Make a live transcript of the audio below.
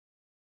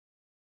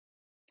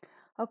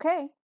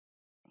Okay,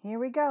 here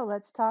we go.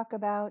 Let's talk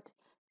about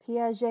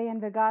Piaget and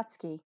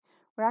Vygotsky.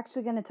 We're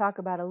actually going to talk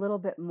about a little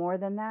bit more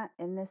than that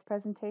in this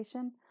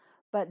presentation,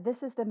 but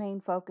this is the main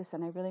focus,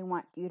 and I really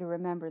want you to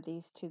remember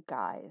these two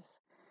guys.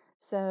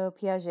 So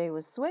Piaget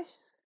was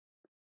Swiss,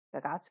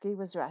 Vygotsky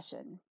was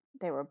Russian.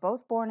 They were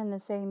both born in the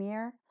same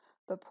year,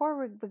 but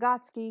poor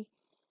Vygotsky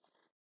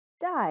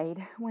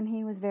died when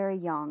he was very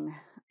young,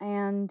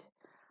 and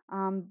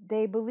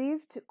they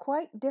believed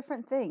quite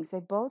different things. They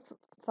both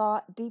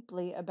thought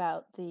deeply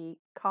about the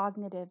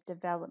cognitive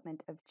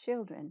development of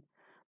children,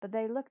 but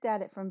they looked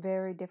at it from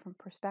very different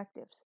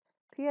perspectives.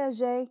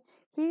 Piaget,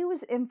 he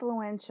was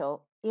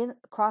influential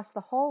across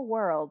the whole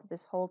world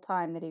this whole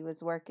time that he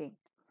was working,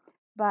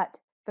 but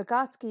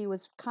Vygotsky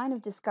was kind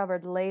of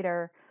discovered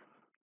later.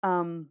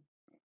 Um,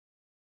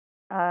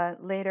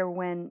 Later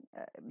when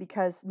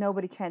because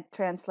nobody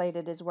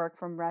translated his work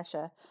from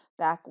Russia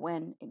back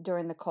when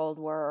during the Cold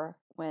War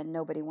when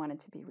nobody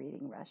wanted to be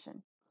reading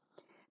Russian.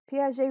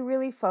 Piaget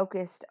really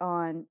focused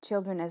on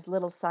children as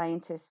little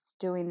scientists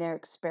doing their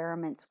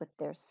experiments with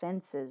their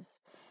senses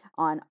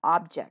on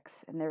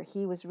objects, and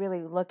he was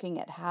really looking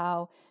at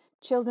how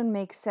children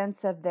make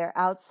sense of their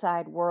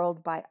outside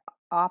world by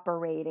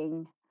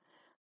operating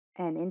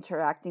and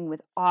interacting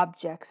with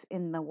objects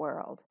in the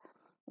world.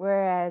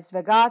 Whereas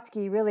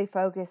Vygotsky really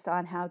focused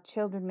on how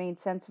children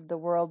made sense of the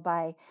world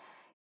by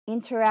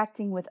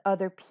interacting with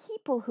other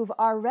people who've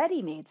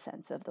already made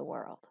sense of the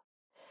world.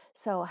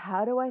 So,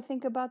 how do I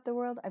think about the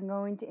world? I'm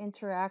going to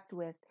interact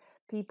with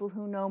people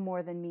who know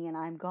more than me, and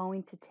I'm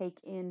going to take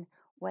in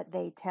what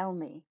they tell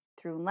me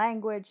through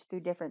language,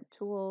 through different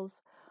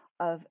tools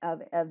of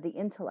the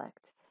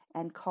intellect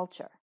and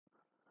culture.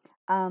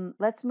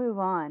 Let's move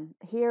on.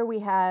 Here we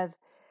have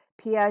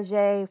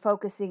Piaget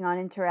focusing on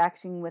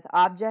interaction with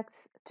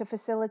objects to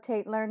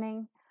facilitate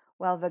learning,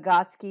 while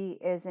Vygotsky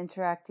is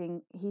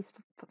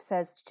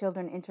says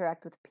children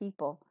interact with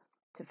people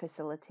to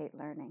facilitate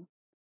learning.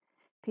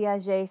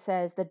 Piaget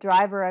says the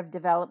driver of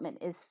development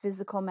is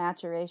physical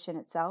maturation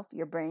itself.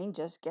 Your brain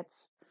just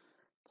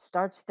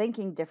starts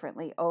thinking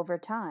differently over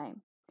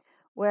time.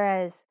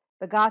 Whereas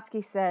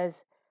Vygotsky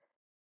says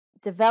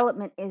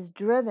development is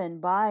driven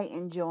by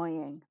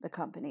enjoying the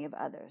company of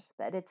others,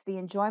 that it's the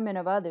enjoyment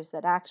of others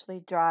that actually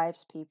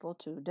drives people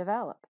to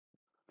develop.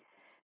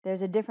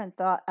 There's a different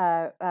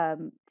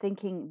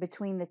thinking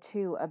between the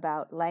two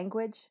about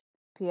language.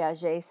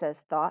 Piaget says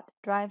thought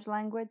drives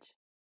language.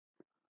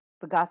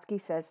 Vygotsky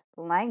says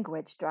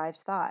language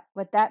drives thought.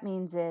 What that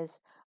means is,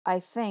 I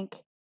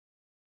think,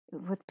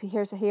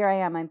 here I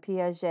am, I'm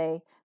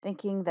Piaget,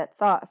 thinking that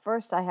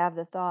first I have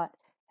the thought,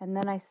 and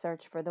then I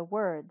search for the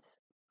words.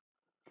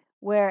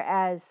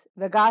 Whereas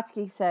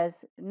Vygotsky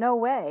says, no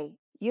way,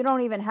 you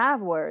don't even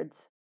have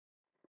words.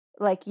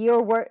 Like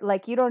you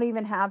don't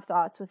even have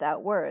thoughts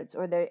without words,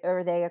 or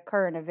they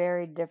occur in a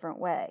very different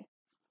way.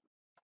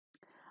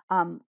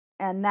 And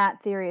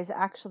that theory is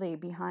actually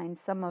behind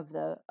some of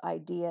the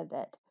idea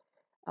that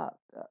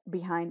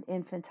behind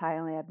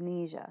infantile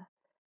amnesia,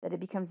 that it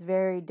becomes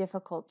very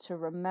difficult to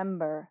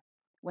remember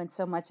when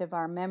so much of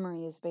our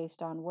memory is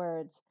based on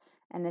words,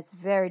 and it's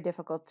very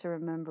difficult to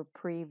remember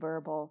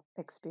pre-verbal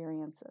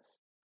experiences.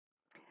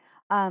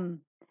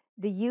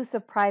 The use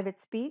of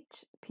private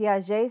speech,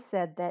 Piaget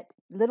said that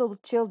little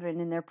children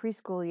in their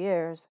preschool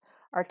years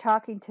are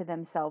talking to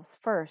themselves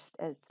first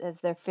as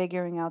they're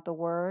figuring out the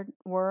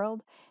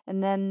world,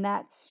 and then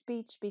that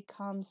speech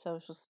becomes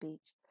social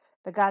speech.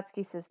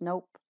 Vygotsky says,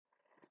 nope.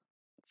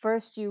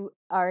 First, you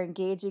are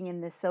engaging in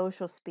this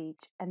social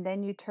speech, and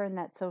then you turn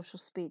that social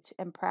speech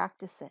and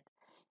practice it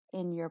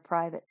in your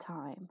private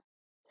time.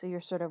 So you're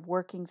sort of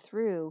working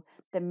through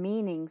the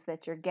meanings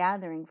that you're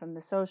gathering from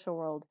the social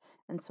world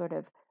and sort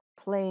of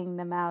playing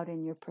them out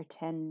in your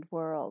pretend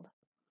world.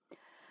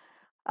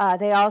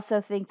 They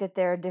also think that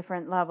there are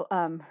different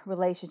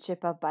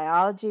relationship of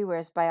biology,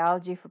 whereas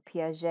biology for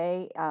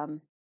Piaget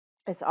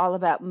is all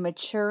about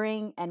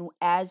maturing, and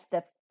as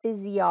the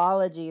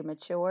physiology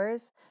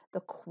matures, the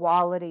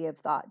quality of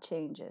thought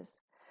changes.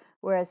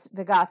 Whereas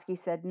Vygotsky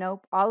said,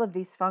 nope, all of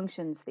these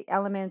functions, the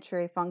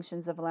elementary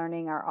functions of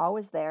learning, are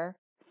always there.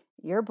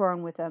 You're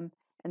born with them,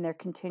 and they're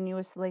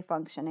continuously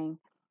functioning.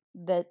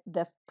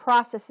 The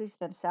processes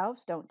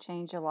themselves don't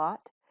change a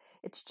lot.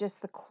 It's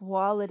just the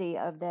quality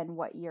of then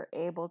what you're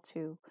able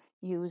to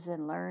use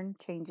and learn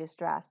changes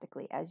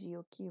drastically as you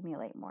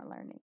accumulate more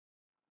learning.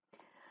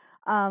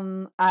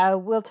 I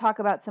will talk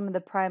about some of the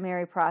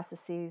primary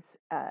processes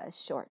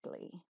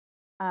shortly.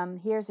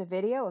 Here's a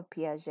video of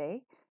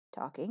Piaget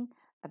talking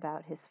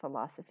about his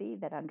philosophy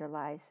that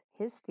underlies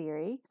his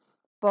theory.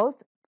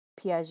 Both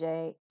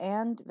Piaget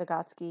and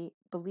Vygotsky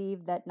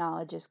believe that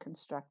knowledge is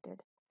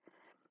constructed.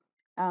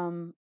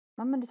 I'm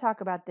going to talk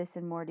about this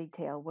in more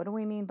detail. What do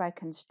we mean by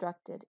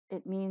constructed?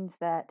 It means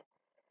that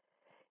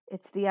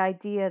it's the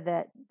idea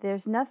that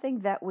there's nothing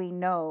that we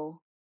know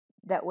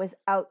that was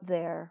out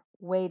there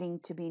waiting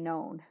to be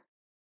known.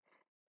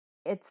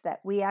 It's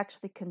that we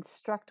actually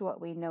construct what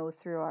we know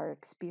through our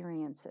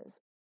experiences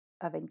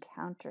of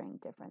encountering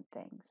different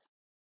things.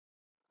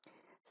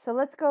 So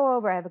let's go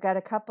over. I've got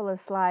a couple of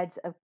slides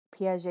of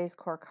Piaget's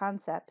core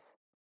concepts.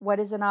 What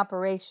is an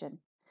operation?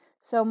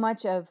 So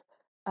much of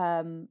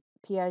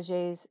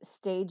Piaget's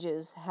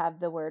stages have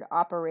the word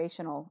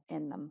operational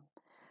in them.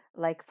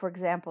 Like, for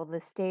example,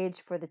 the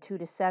stage for the 2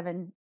 to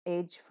 7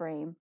 age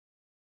frame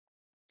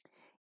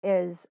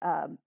is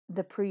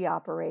the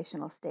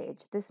pre-operational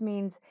stage. This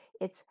means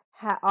it's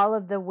all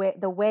of the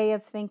way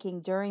of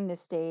thinking during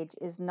this stage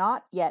is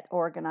not yet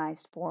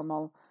organized,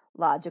 formal,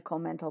 logical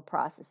mental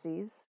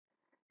processes.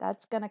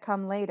 That's going to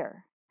come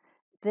later.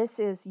 This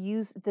is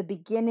the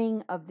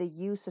beginning of the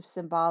use of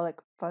symbolic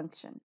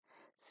function.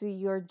 So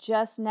you're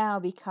just now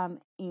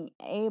becoming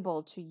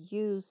able to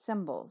use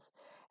symbols.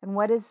 And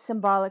what is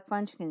symbolic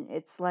function?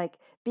 It's like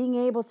being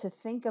able to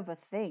think of a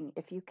thing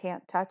if you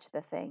can't touch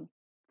the thing.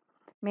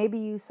 Maybe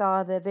you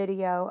saw the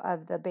video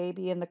of the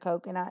baby in the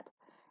coconut,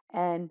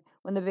 and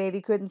when the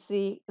baby couldn't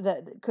see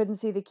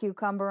the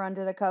cucumber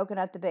under the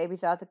coconut, the baby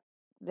thought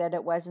that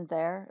it wasn't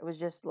there. It was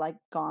just like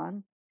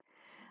gone.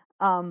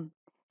 Um,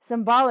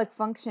 Symbolic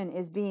function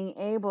is being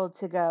able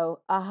to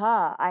go,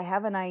 aha, I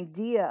have an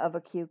idea of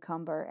a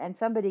cucumber, and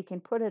somebody can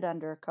put it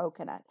under a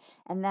coconut.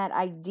 And that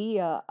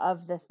idea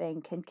of the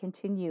thing can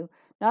continue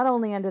not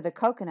only under the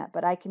coconut,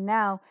 but I can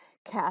now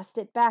cast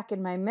it back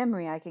in my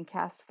memory. I can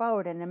cast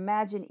forward and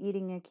imagine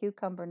eating a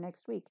cucumber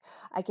next week.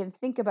 I can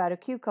think about a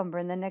cucumber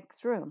in the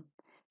next room.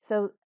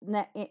 So,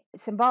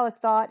 symbolic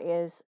thought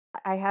is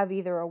I have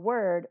either a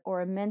word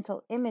or a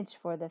mental image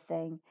for the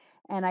thing,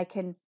 and I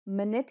can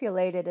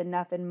manipulate it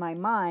enough in my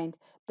mind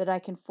that I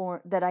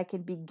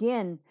can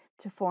begin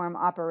to form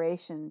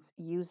operations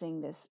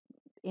using this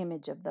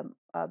image of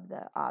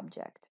the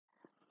object.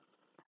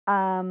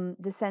 The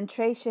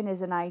centration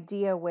is an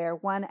idea where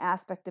one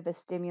aspect of a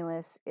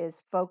stimulus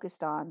is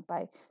focused on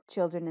by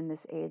children in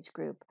this age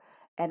group,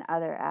 and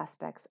other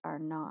aspects are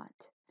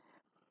not.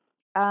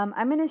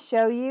 I'm going to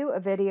show you a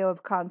video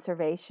of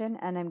conservation,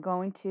 and I'm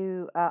going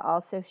to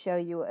also show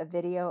you a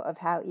video of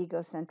how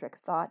egocentric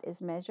thought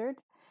is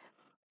measured.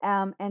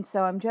 And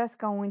so I'm just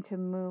going to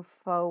move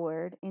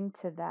forward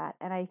into that,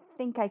 and I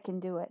think I can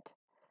do it.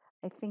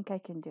 I think I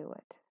can do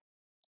it.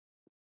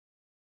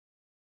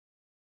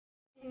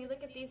 Can you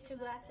look at these two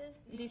glasses?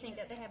 Do you think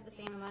that they have the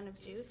same amount of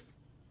juice?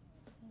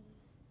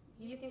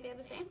 Do you think they have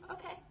the same?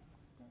 Okay.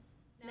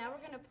 Now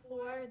we're going to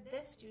pour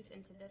this juice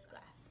into this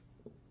glass.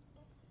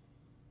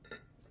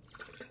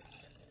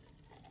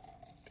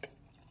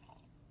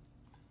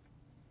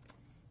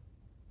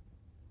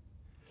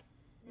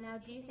 Now,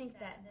 do you think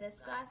that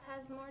this glass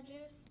has more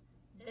juice,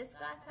 this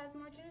glass has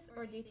more juice,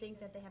 or do you think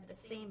that they have the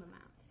same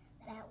amount?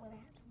 That one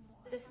has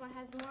more. This one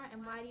has more,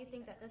 and why do you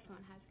think that this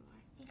one has more?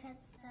 Because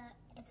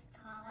it's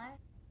taller.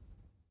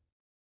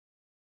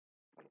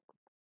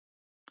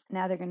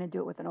 Now they're going to do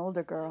it with an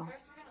older girl. So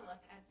first we're going to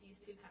look at these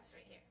two cups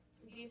right here.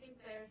 Do you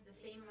think there's the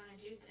same amount of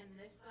juice in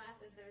this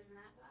glass as there is in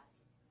that glass?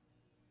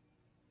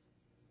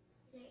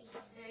 They're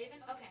even. They're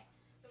even? Okay.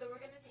 So we're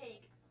going to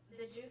take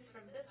the juice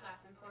from this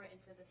glass and pour it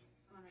into this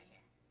one right here.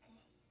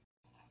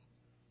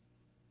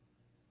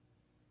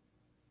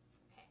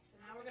 Okay, so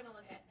now we're going to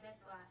look at this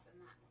glass and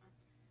that one.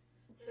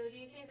 So do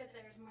you think that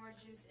there's more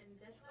juice in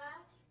this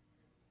glass,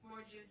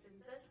 more juice in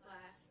this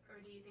glass, or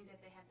do you think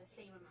that they have the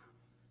same amount?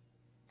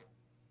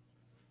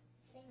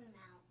 Same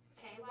amount.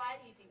 Okay, why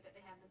do you think that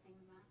they have the same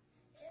amount?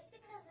 Just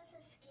because this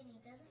is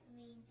skinny doesn't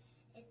mean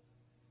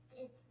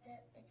it's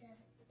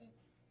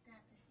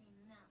not the same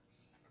amount.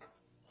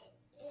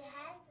 It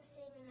has the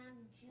same amount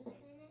of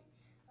juice in it,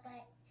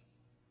 but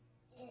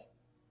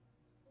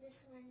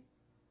this one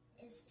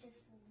is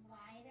just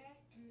wider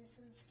and this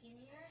one's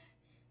skinnier,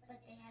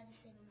 but they have the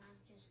same amount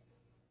of juice in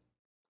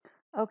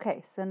it.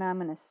 Okay, so now I'm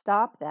going to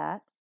stop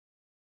that.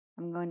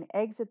 I'm going to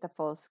exit the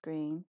full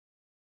screen.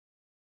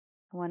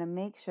 I want to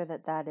make sure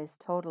that that is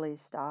totally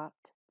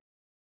stopped.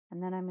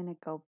 And then I'm going to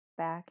go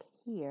back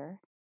here,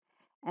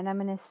 and I'm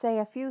going to say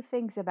a few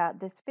things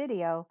about this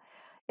video.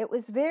 It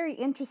was very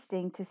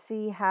interesting to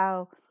see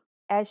how,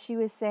 as she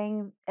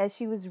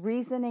was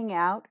reasoning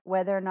out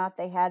whether or not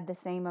they had the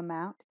same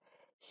amount,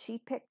 she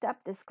picked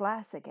up this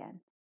glass again.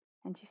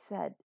 And she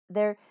said,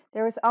 there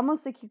was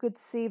almost like you could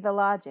see the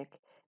logic,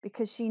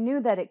 because she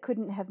knew that it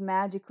couldn't have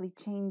magically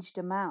changed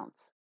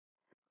amounts.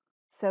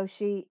 So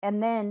she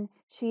then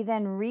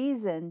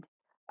reasoned,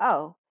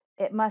 oh,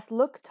 it must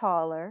look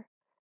taller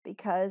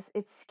because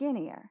it's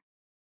skinnier.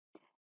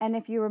 And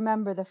if you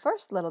remember the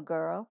first little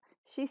girl,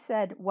 she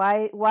said,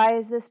 why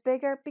is this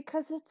bigger?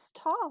 Because it's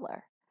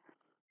taller.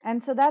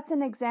 And so that's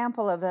an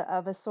example of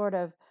a sort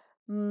of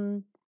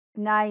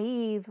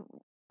naive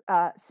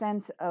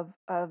sense of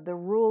the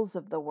rules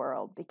of the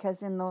world.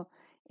 Because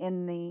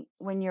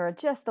when you're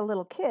just a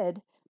little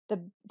kid,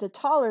 the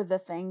taller the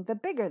thing, the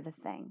bigger the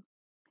thing.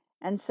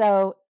 And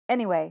so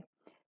anyway,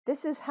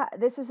 this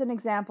is an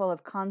example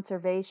of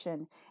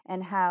conservation,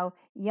 and how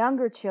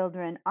younger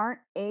children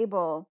aren't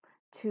able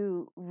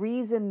to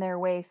reason their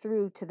way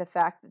through to the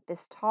fact that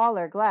this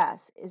taller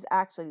glass is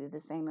actually the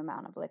same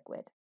amount of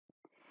liquid.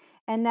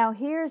 And now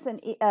here's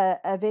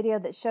a video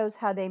that shows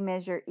how they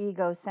measure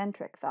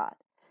egocentric thought.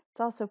 It's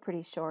also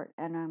pretty short,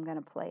 and I'm going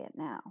to play it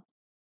now.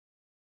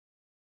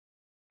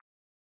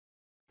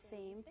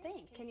 same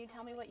thing. Can you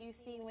tell me what you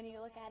see when you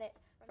look at it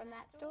from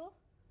that stool?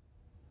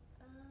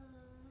 An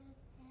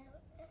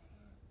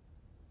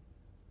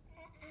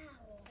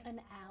owl.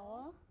 An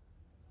owl?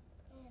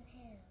 And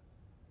him.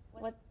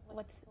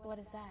 What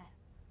is that?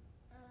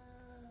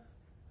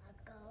 A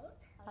goat.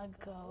 A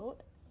goat?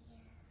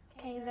 Yeah.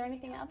 Okay, is there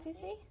anything else you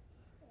see?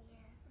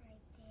 Yeah,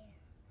 right there.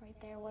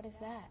 Right there, what is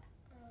that?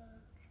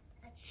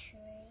 A tree.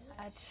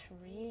 A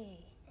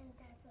tree. And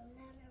that's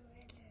another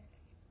little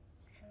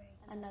tree.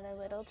 Another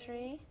little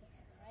tree?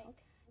 Yeah, right.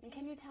 Okay. And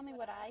can you tell me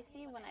what I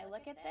see when I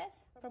look at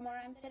this from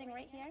where I'm sitting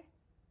right here?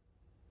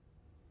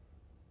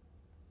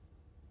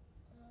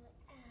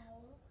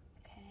 Owl.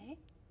 Okay.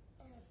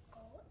 And a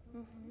goat.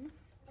 Mm-hmm.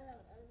 And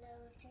a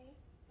little tree.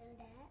 And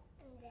that.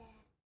 And that.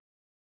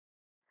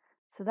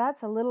 So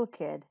that's a little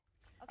kid.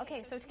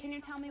 Okay, so can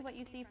you tell me what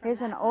you see from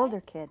Here's an that older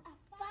side? kid.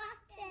 A fox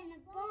and a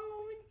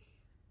bone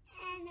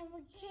and a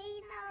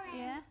volcano and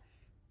Yeah?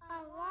 a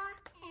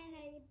rock and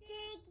a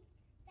big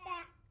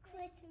fat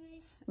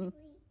Christmas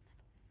tree.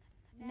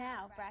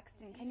 Now,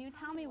 Braxton, can you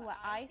tell me what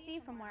I see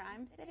from where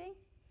I'm sitting?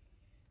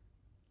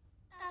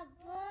 A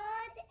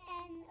bird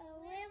and a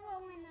river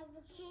and a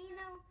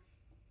volcano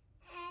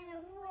and a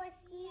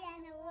horsey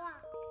and a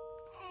rock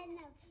and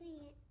a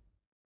plant.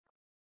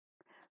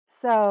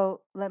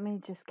 So let me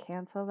just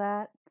cancel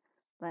that.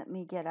 Let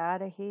me get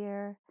out of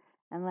here.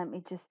 And let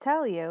me just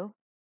tell you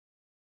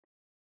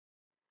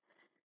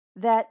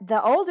that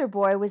the older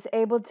boy was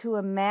able to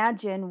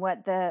imagine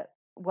what the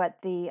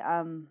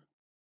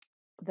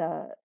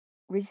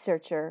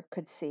researcher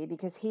could see,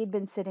 because he'd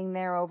been sitting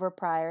there over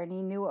prior and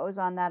he knew what was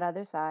on that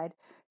other side.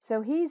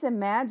 So he's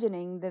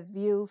imagining the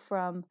view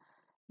from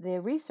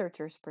the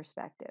researcher's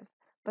perspective.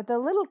 But the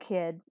little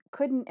kid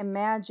couldn't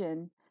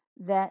imagine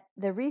that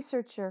the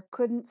researcher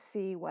couldn't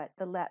see what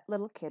the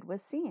little kid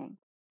was seeing.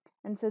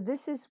 And so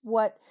this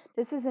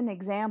is an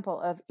example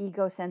of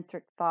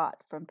egocentric thought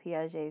from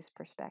Piaget's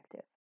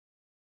perspective.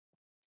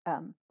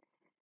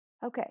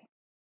 Okay.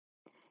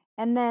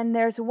 And then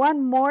there's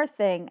one more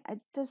thing.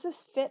 Does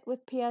this fit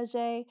with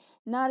Piaget?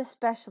 Not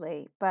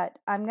especially, but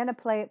I'm going to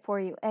play it for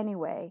you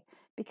anyway,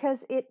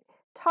 because it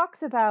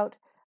talks about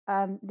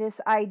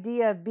this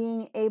idea of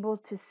being able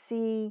to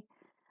see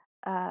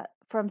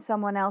from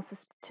someone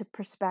else's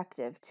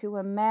perspective, to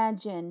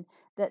imagine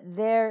that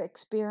their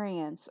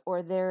experience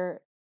or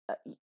their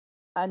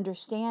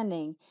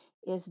understanding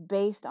is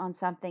based on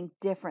something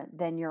different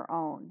than your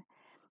own.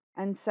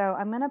 And so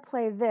I'm going to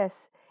play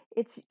this.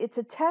 It's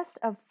a test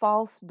of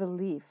false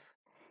belief,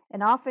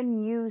 and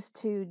often used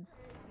to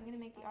I'm going to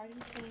make the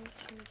Argentine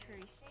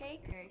chimichurri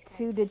steak.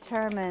 to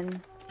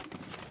determine.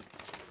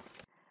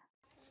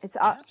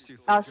 Perhaps you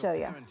I'll thought show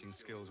your you. parenting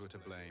skills were to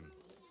blame.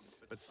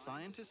 But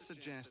scientists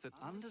suggest that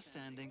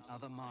understanding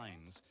other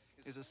minds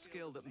is a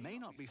skill that may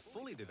not be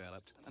fully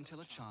developed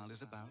until a child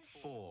is about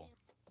 4.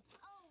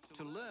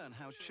 To learn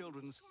how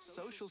children's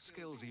social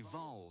skills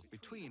evolve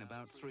between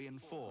about 3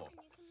 and 4,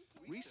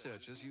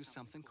 researchers use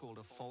something called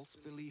a false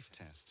belief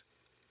test.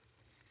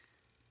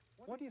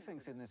 What do you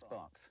think's in this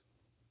box?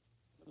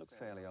 It looks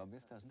fairly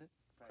obvious, doesn't it?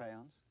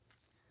 Crayons.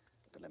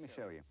 But let me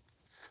show you.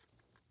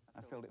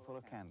 I filled it full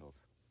of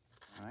candles.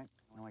 All right,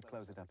 now I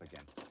close it up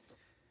again.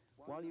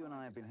 While you and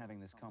I have been having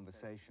this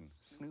conversation,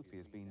 Snoopy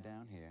has been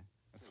down here,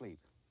 asleep.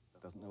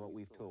 Doesn't know what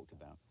we've talked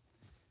about.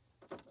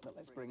 But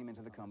let's bring him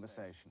into the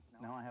conversation.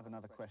 Now I have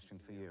another question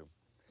for you.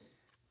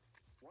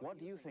 What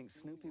do you think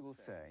Snoopy will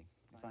say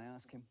if I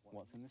ask him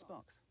what's in this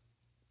box?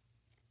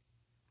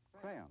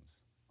 Crayons,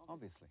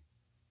 obviously.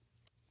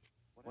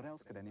 What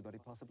else could anybody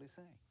possibly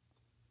say?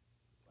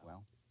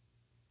 Well,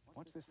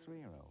 watch this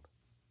 3-year-old.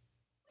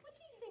 What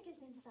do you think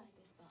is inside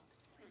this box?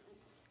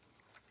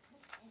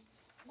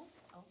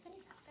 Let's open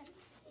it up and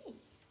see.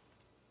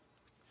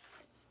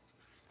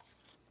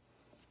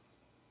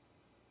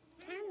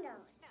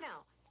 Candles.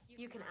 Now,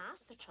 you can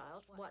ask the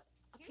child what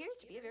appears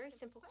to be a very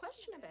simple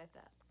question about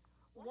that.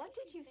 What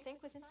did you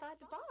think was inside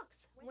the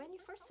box when you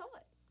first saw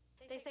it?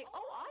 They say,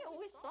 oh, I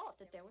always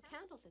thought that there were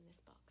candles in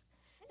this box.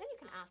 Then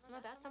you can ask them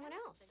about someone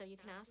else. So you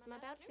can ask them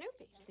about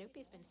Snoopy.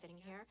 Snoopy's been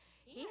sitting here.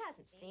 He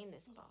hasn't seen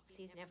this box.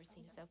 He's never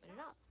seen us open it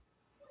up.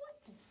 What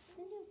does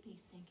Snoopy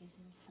think is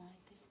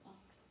inside this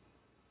box?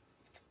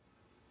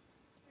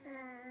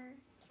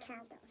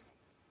 Candles.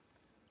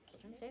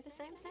 Children say the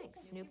same thing.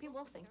 Snoopy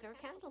will think there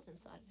are candles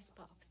inside of this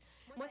box.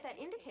 And what that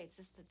indicates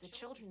is that the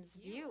children's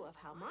view of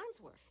how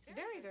minds work is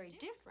very, very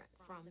different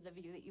from the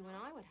view that you and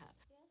I would have.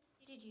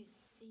 Did you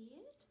see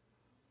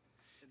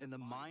it? In the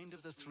mind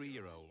of the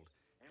 3-year-old,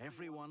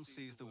 everyone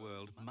sees the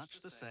world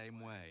much the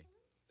same way.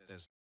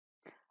 There's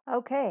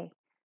Okay,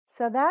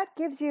 so that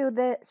gives you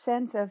the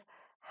sense of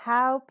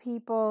how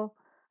people,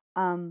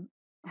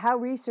 how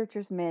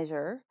researchers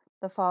measure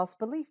the false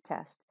belief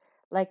test.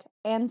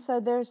 And so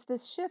there's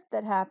this shift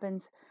that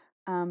happens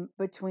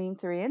between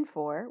 3 and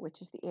 4,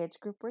 which is the age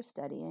group we're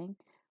studying,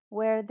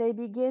 where they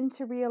begin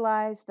to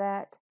realize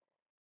that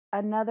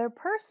another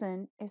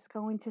person is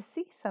going to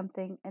see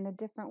something in a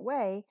different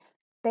way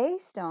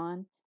based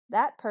on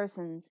that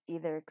person's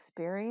either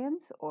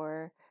experience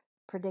or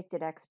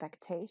predicted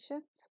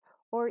expectations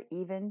or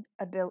even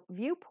a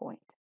viewpoint.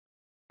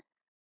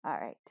 All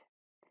right.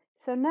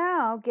 So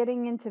now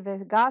getting into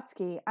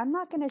Vygotsky, I'm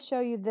not going to show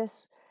you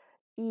this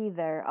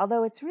either,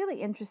 although it's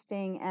really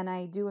interesting, and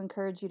I do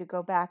encourage you to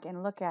go back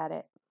and look at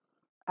it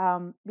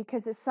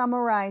because it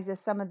summarizes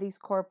some of these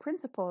core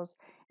principles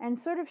and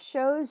sort of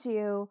shows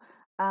you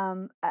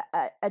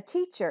a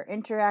teacher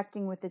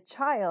interacting with a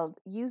child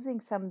using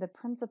some of the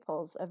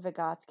principles of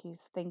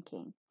Vygotsky's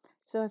thinking.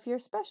 So if you're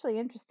especially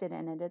interested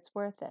in it, it's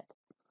worth it.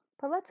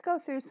 But let's go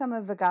through some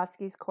of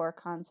Vygotsky's core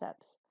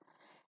concepts.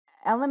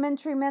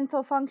 Elementary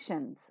mental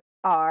functions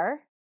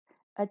are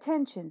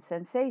attention,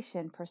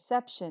 sensation,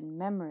 perception,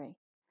 memory.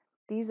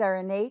 These are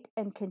innate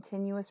and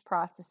continuous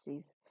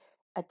processes.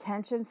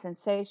 Attention,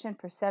 sensation,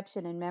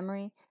 perception, and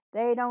memory,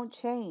 they don't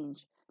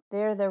change.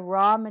 They're the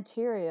raw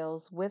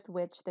materials with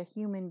which the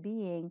human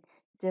being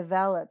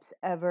develops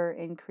ever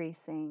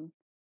increasing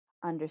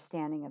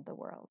understanding of the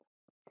world.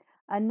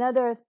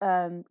 Another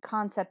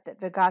concept that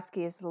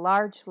Vygotsky is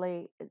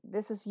largely,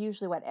 this is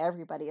usually what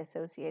everybody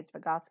associates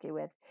Vygotsky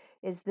with,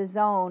 is the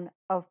zone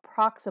of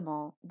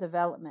proximal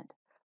development.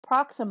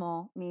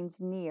 Proximal means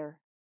near.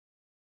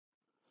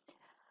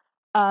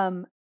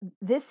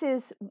 This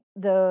is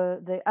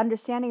the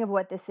understanding of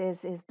what this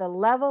is the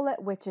level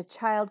at which a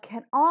child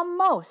can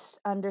almost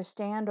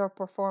understand or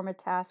perform a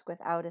task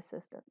without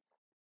assistance.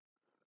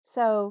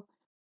 So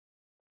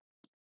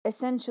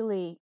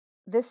essentially,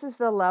 this is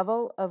the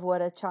level of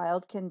what a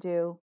child can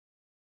do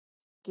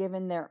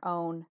given their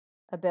own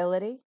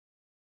ability.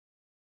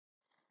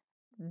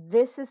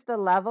 This is the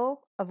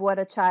level of what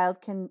a child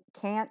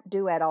can't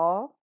do at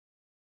all.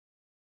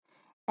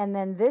 And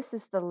then this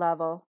is the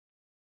level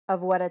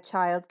of what a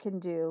child can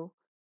do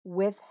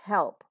with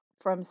help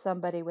from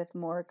somebody with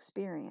more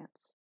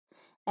experience.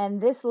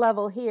 And this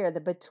level here, the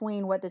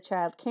between what the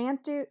child can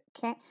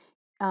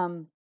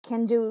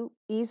do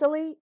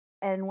easily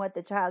and what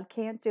the child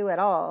can't do at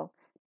all,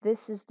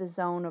 this is the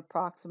zone of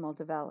proximal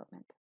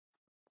development.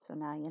 So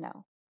now you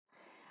know.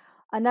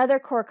 Another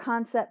core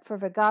concept for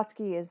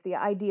Vygotsky is the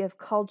idea of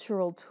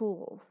cultural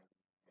tools.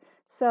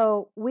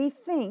 So we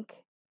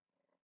think,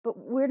 but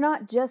we're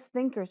not just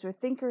thinkers, we're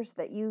thinkers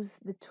that use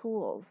the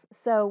tools.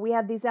 So we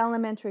have these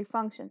elementary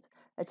functions: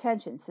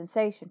 attention,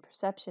 sensation,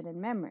 perception, and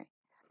memory.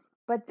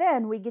 But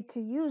then we get to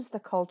use the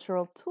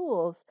cultural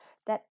tools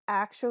that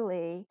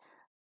actually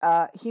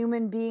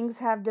human beings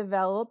have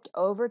developed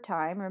over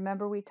time.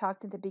 Remember, we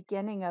talked at the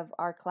beginning of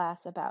our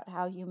class about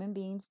how human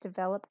beings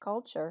develop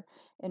culture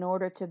in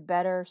order to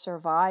better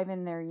survive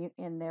in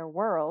their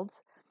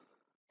worlds.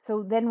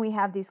 So then we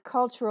have these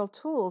cultural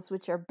tools,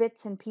 which are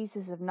bits and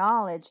pieces of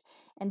knowledge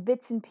and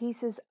bits and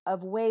pieces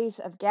of ways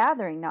of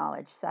gathering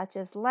knowledge, such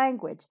as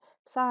language,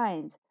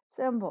 signs,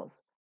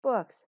 symbols,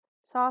 books,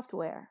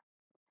 software.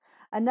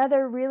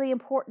 Another really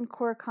important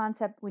core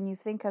concept when you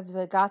think of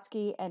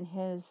Vygotsky and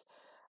his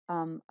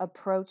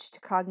approach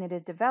to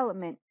cognitive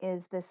development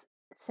is this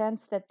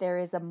sense that there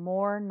is a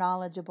more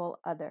knowledgeable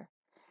other.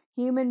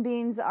 Human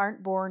beings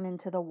aren't born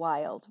into the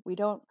wild.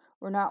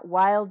 We're not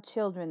wild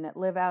children that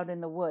live out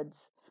in the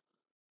woods.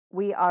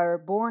 We are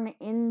born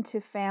into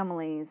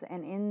families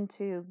and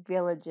into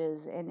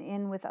villages and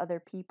in with other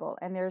people,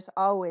 and there's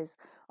always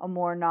a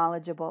more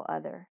knowledgeable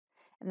other.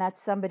 And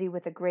that's somebody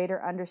with a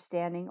greater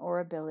understanding or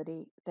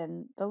ability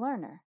than the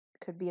learner. It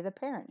could be the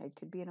parent, it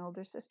could be an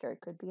older sister, it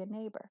could be a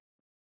neighbor.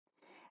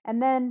 And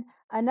then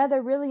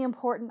another really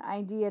important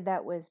idea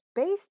that was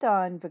based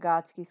on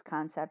Vygotsky's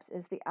concepts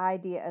is the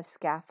idea of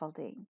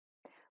scaffolding,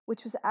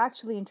 which was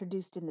actually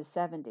introduced in the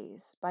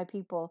 70s by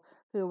people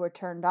who were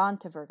turned on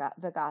to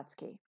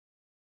Vygotsky.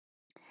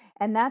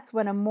 And that's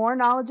when a more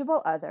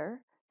knowledgeable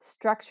other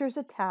structures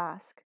a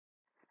task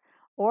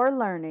or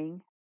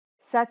learning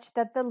such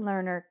that the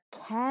learner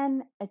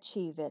can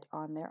achieve it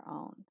on their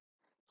own.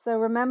 So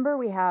remember,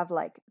 we have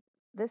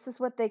this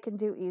is what they can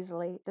do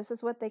easily, this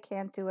is what they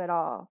can't do at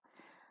all.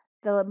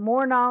 The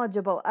more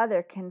knowledgeable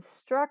other can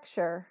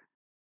structure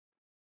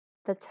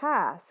the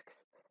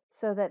tasks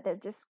so that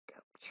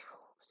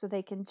so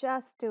they can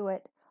just do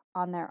it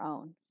on their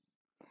own.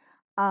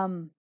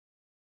 And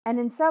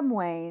in some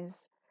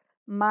ways,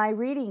 my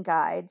reading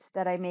guides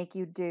that I make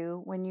you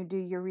do when you do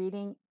your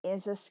reading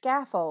is a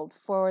scaffold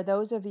for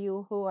those of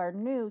you who are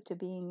new to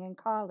being in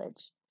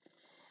college.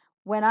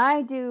 When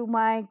I do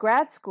my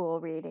grad school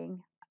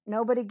reading,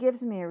 nobody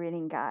gives me a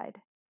reading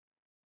guide.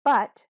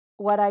 But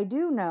what I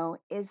do know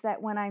is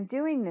that when I'm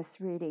doing this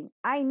reading,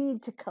 I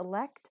need to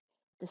collect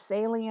the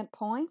salient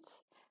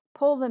points,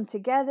 pull them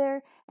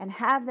together, and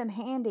have them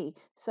handy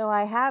so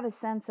I have a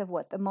sense of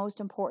what the most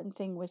important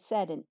thing was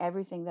said in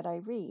everything that I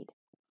read.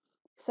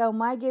 So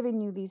my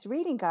giving you these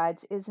reading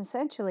guides is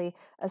essentially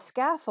a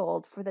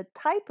scaffold for the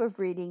type of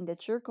reading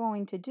that you're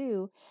going to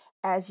do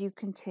as you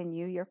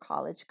continue your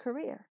college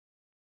career.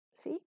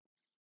 See?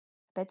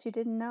 Bet you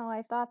didn't know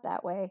I thought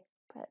that way,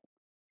 but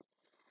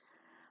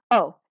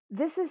oh,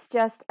 this is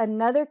just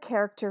another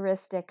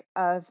characteristic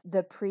of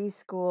the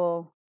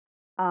preschool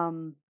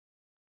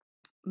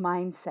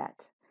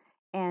mindset.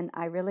 And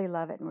I really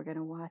love it, and we're going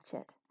to watch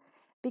it.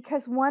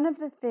 Because one of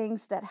the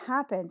things that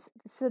happens,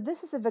 so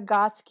this is a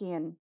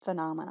Vygotskian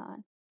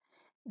phenomenon.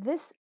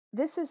 This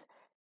is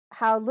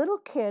how little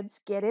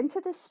kids get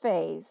into this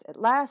phase. It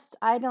lasts,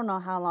 I don't know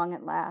how long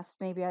it lasts.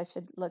 Maybe I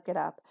should look it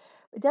up.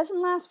 It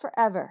doesn't last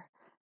forever,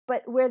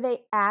 but where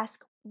they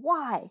ask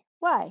why,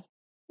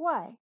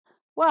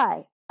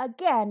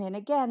 again and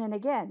again and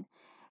again.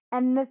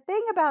 And the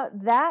thing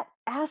about that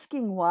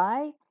asking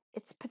why,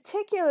 it's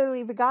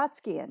particularly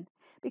Vygotskian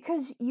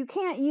because you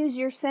can't use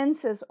your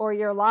senses or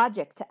your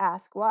logic to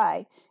ask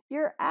why.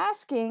 You're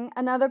asking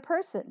another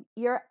person.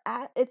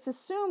 It's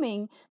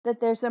assuming that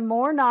there's a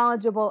more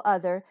knowledgeable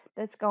other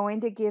that's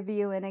going to give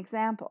you an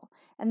example.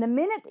 And the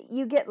minute that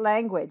you get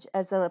language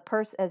as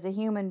as a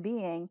human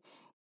being,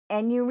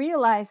 and you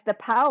realize the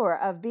power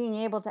of being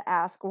able to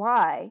ask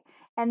why,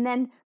 and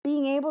then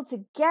being able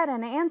to get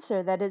an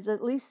answer that is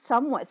at least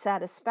somewhat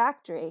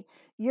satisfactory,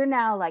 you're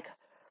now like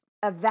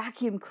a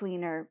vacuum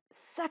cleaner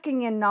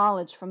sucking in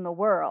knowledge from the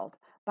world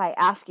by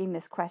asking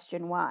this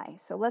question why.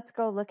 So let's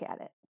go look at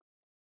it.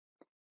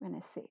 I'm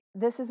going to see.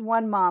 This is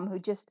one mom who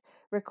just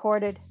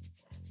recorded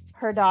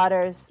her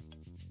daughter's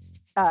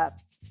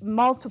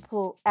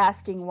multiple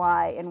asking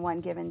why in one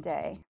given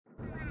day.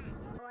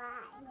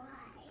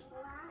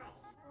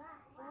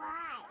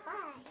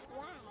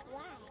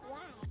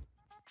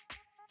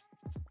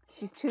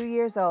 She's 2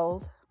 years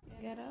old.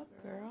 Get up,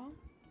 girl.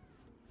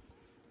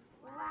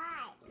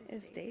 Why?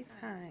 It's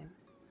daytime.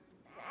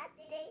 Not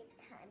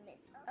daytime,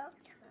 it's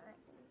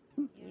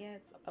uptime. Yeah,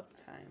 it's up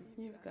time.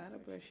 You've got to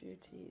brush your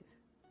teeth.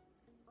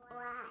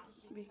 Why?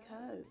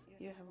 Because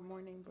you have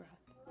morning breath.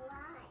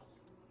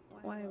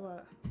 Why? Why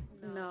what?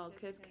 No,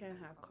 kids can't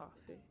have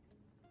coffee.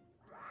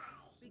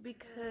 Why?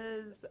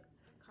 Because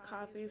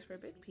coffee is for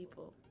big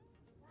people.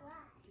 Why?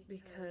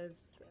 Because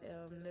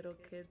little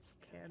kids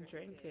can't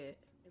drink it.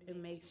 It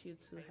makes you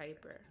too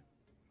hyper.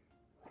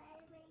 Why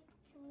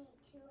make me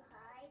too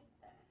high?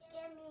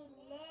 Give me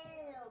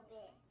little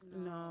bit.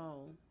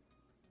 No.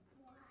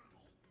 Why?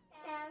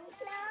 Sound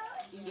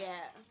close?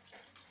 Yeah.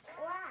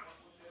 Why?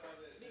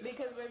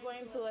 Because we're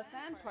going to a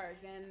sand park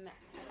and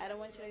I don't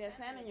want you to get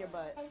sand in your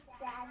butt. Is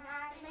that on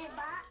my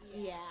butt?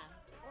 Yeah.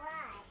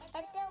 Why?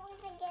 If there was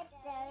to get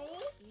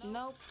dirty?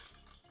 Nope.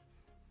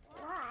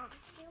 Why?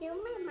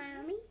 You my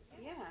mommy?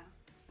 Yeah.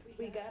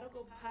 We gotta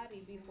go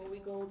potty before we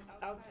go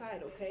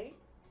outside, okay?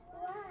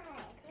 Why?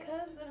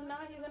 Because if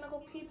not, you're gonna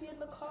go pee-pee in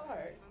the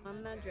car.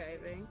 I'm not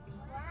driving.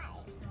 Why?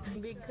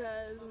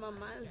 Because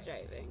Mama's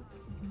driving.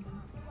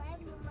 Why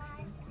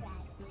mama's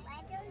driving?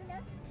 Why don't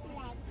look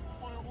like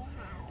daddy's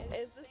house?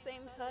 It's the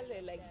same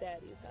color like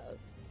Daddy's house.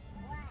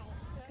 Why?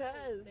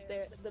 Because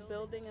the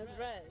building is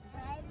red.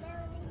 Why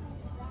building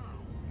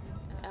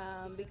is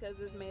red? Because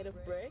it's made of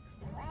bricks.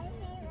 Why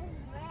made of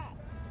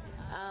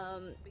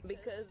red?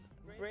 Because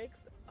bricks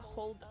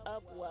hold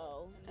up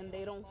well and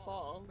they don't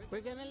fall.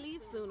 We're gonna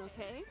leave soon,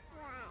 okay?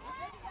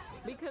 Why?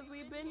 Because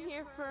we've been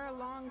here for a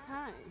long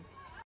time.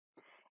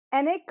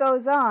 And it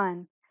goes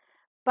on.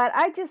 But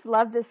I just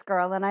love this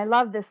girl and I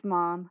love this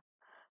mom.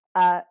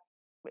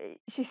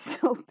 She's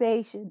so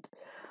patient.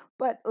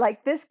 But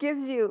like this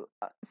gives you,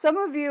 some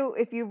of you,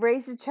 if you've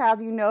raised a child,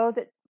 you know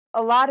that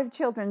a lot of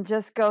children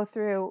just go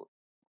through,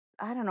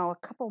 I don't know, a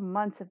couple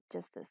months of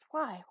just this,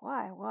 why?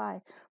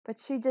 But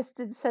she just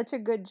did such a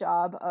good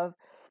job of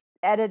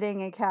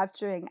editing and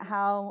capturing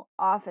how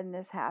often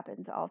this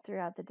happens all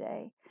throughout the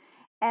day.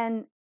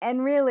 And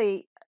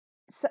really,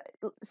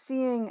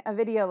 seeing a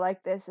video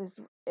like this is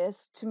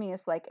to me,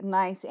 it's like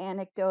nice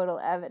anecdotal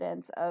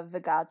evidence of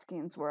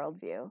Vygotskian's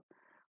worldview.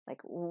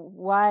 Like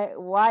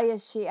why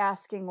is she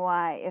asking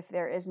why if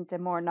there isn't a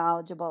more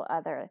knowledgeable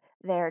other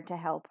there to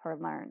help her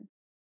learn?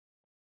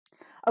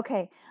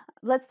 Okay,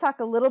 let's talk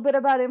a little bit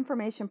about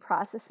information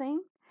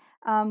processing.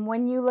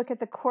 When you look at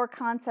the core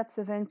concepts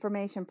of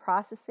information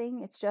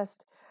processing, it's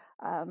just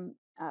um,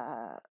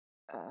 uh,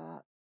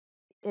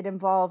 it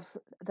involves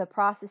the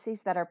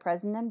processes that are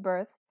present in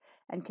birth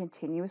and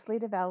continuously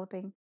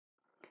developing.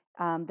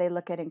 They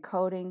look at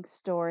encoding,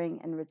 storing,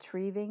 and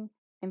retrieving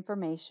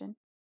information.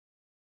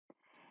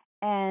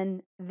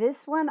 And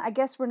this one, I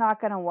guess we're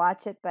not going to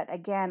watch it, but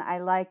again, I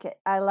like it.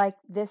 I like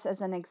this as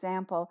an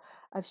example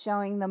of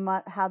showing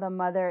how the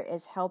mother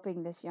is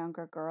helping this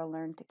younger girl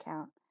learn to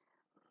count.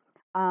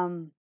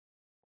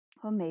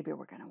 Well, maybe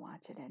we're going to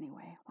watch it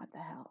anyway. What the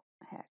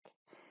heck?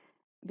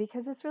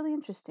 Because it's really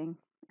interesting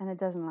and it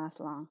doesn't last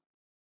long.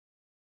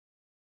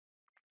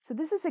 So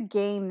this is a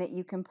game that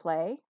you can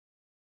play.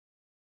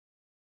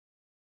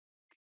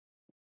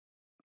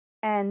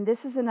 And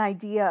this is an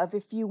idea of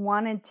if you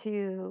wanted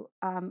to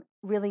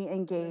really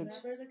engage.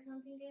 Remember the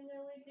counting game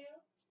that we do?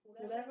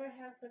 Whoever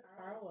has the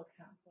car will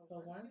count.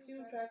 But once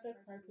you drive the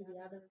car to the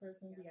other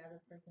person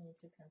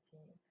needs to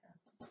continue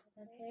counting.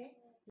 Okay?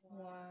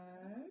 1,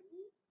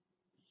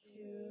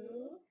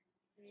 2,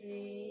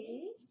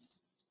 3,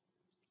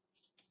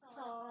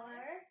 4,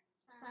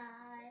 5,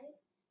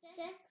 6,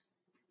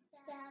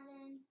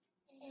 7,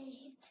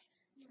 8,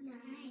 9,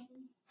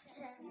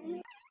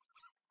 10.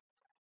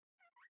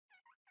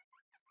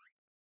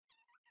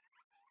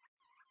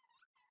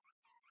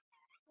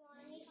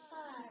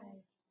 25,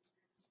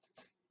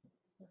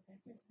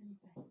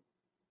 26,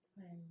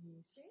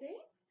 27,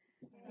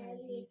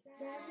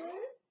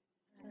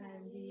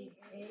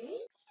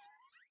 28.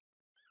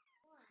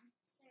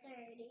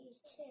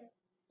 32,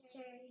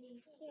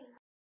 33.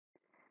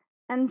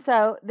 And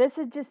so this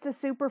is just a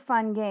super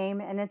fun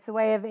game, and it's a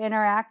way of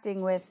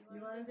interacting with.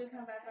 You want to do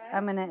come back?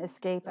 I'm going to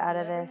escape out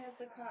of Whoever this. has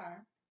the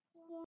car.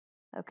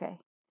 Okay.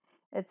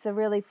 It's a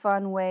really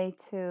fun way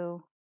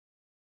to,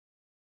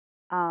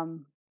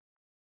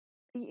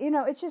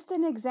 it's just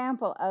an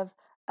example of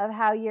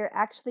how you're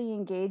actually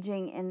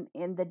engaging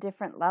in the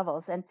different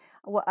levels. And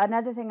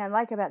another thing I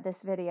like about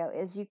this video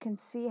is you can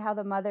see how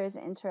the mother is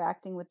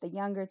interacting with the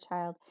younger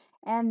child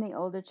and the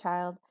older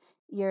child.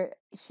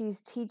 She's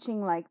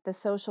teaching like the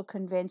social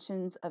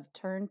conventions of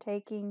turn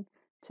taking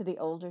to the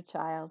older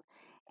child,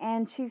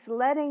 and she's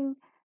letting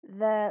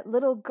the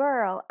little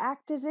girl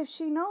act as if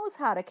she knows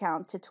how to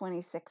count to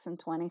 26 and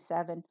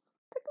 27.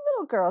 The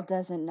little girl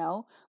doesn't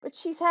know, but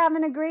she's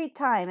having a great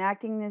time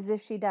acting as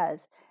if she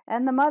does.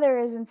 And the mother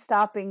isn't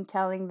stopping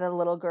telling the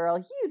little girl,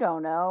 "You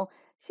don't know."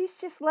 She's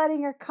just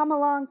letting her come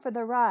along for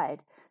the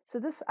ride. So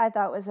this I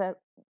thought was a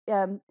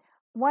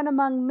one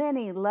among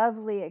many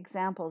lovely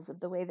examples of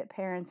the way that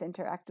parents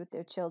interact with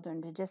their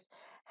children to just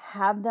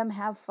have them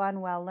have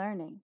fun while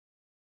learning.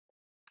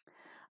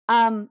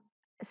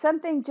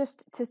 Something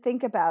just to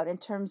think about in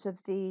terms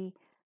of the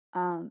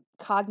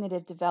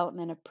cognitive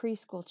development of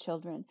preschool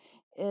children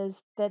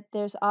is that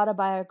there's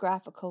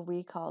autobiographical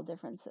recall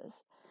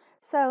differences.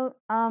 So,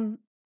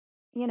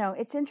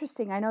 it's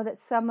interesting. I know that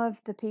some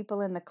of the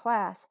people in the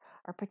class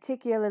are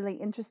particularly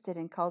interested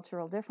in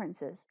cultural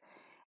differences,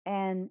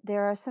 and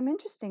there are some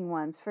interesting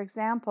ones. For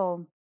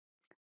example,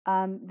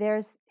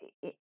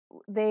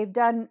 they've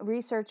done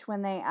research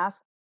when they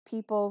ask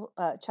people,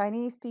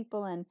 Chinese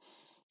people and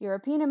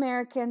European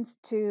Americans,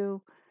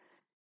 to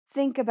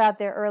think about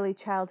their early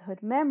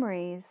childhood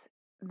memories.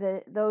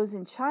 Those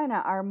in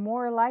China are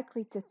more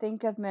likely to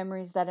think of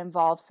memories that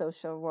involve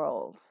social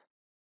roles.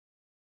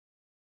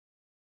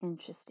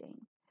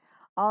 Interesting.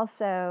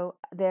 Also,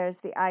 there's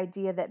the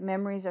idea that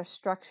memories are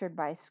structured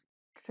by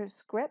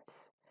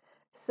scripts.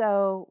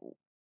 So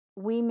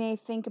we may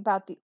think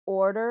about the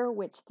order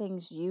which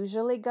things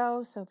usually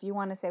go. So if you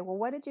want to say, well,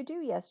 what did you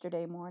do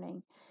yesterday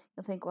morning?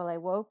 You'll think, well, I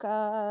woke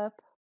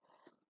up,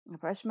 I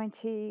brushed my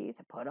teeth,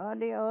 I put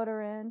on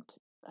deodorant,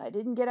 I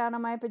didn't get out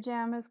of my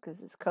pajamas because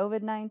it's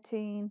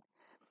COVID-19.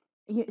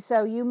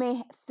 So you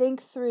may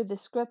think through the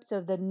script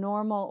of the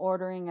normal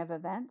ordering of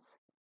events.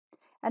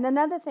 And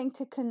another thing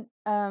to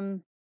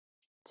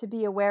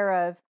be aware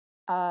of,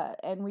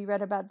 and we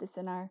read about this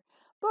in our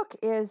book,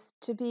 is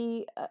to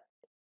be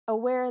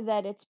aware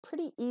that it's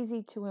pretty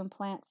easy to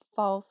implant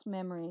false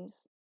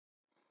memories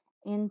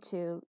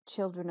into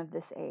children of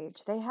this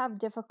age. They have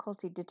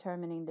difficulty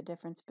determining the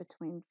difference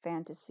between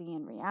fantasy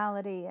and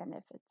reality, and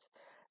if it's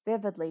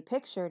vividly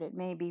pictured, it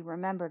may be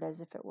remembered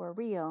as if it were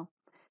real.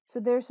 So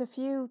there's a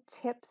few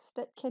tips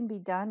that can be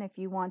done if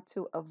you want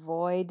to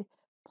avoid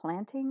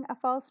planting a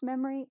false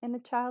memory in a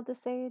child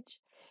this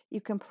age.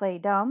 You can play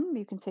dumb.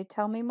 You can say,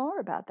 "Tell me more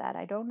about that.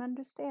 I don't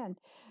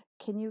understand.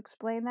 Can you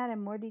explain that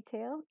in more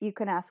detail?" You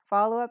can ask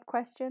follow-up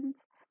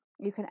questions.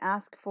 You can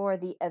ask for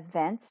the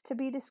events to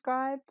be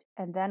described,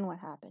 and then what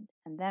happened,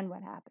 and then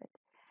what happened.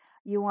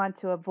 You want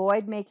to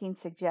avoid making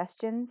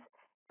suggestions.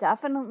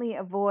 Definitely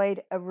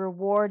avoid a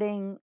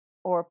rewarding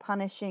or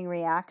punishing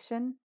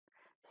reaction.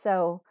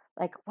 So,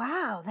 like,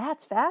 "Wow,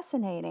 that's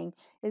fascinating,"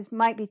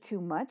 might be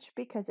too much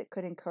because it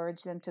could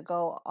encourage them to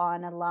go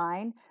on a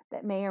line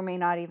that may or may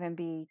not even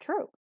be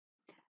true.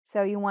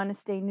 So you want to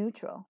stay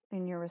neutral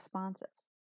in your responses.